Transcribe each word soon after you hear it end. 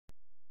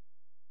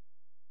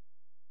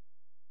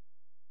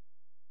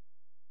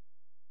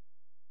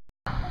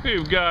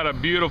We've got a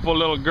beautiful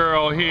little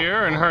girl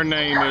here, and her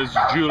name is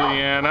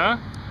Julianna.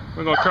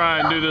 We're going to try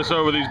and do this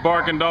over these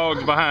barking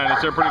dogs behind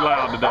us. They're pretty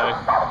loud today.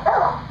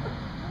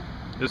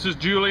 This is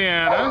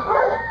Julianna,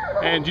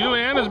 and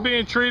Julianna's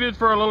being treated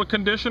for a little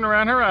condition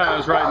around her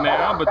eyes right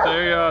now, but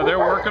they're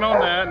working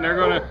on that, and they're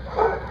going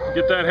to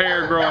get that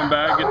hair growing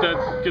back,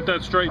 get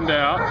that straightened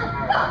out.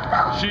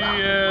 She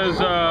is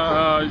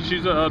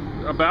she's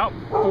about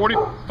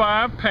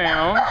 45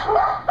 pounds.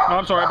 No,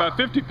 I'm sorry, about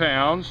 50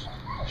 pounds.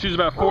 She's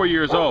about 4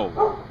 years old,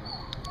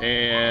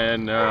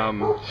 and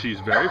she's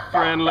very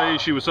friendly.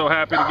 She was so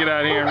happy to get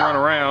out here and run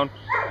around,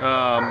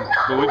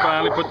 but we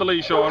finally put the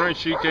leash on her, and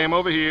she came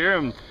over here,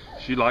 and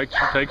she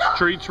takes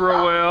treats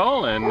real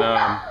well, and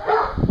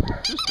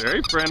just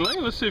very friendly.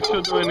 Let's see if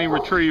she'll do any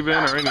retrieving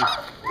or any.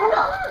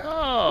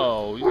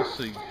 Oh, you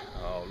see.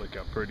 Oh, look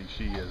how pretty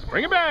she is.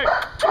 Bring it back.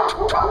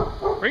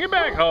 Bring it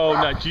back. Oh,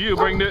 not you.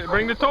 Bring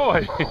the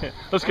toy.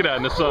 Let's get out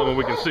in the sun where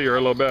we can see her a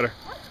little better.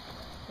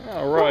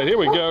 All right, here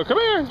we go. Come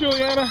here,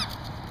 Julianna.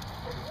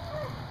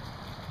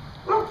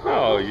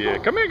 Oh, yeah.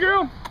 Come here,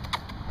 girl.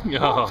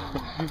 Oh,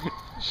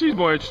 she's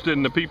more interested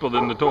in the people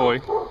than the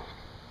toy.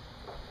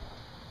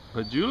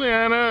 But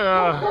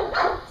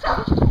Julianna,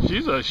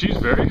 she's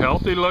very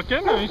healthy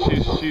looking. I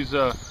mean, she's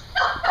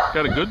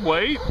got a good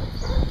weight,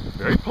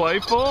 very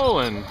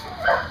playful, and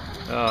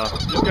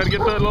just got to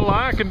get that little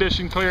eye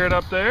condition cleared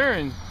up there,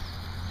 and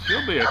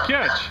she'll be a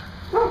catch.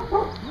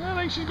 I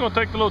think she's gonna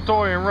take the little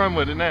toy and run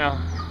with it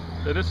now.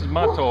 So this is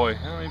my toy.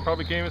 You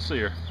probably can't even see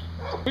her.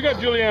 We got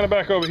Julianna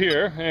back over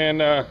here,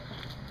 and I'm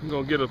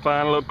gonna get a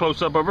final little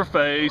close up of her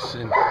face.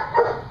 And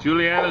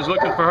Julianna's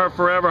looking for her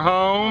forever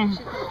home,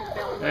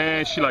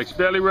 and she likes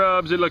belly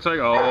rubs. It looks like,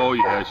 oh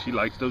yeah, she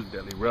likes those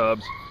belly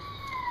rubs.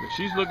 But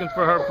she's looking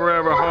for her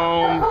forever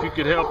home. If you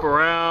could help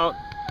her out,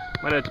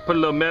 might have to put a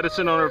little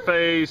medicine on her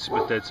face,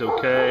 but that's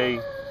okay.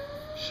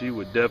 She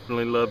would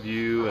definitely love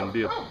you and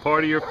be a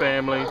part of your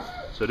family.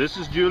 So this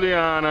is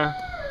Julianna.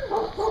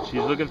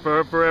 She's looking for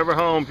her forever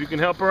home. If you can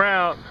help her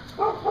out,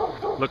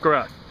 look her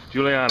up,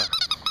 Julianna.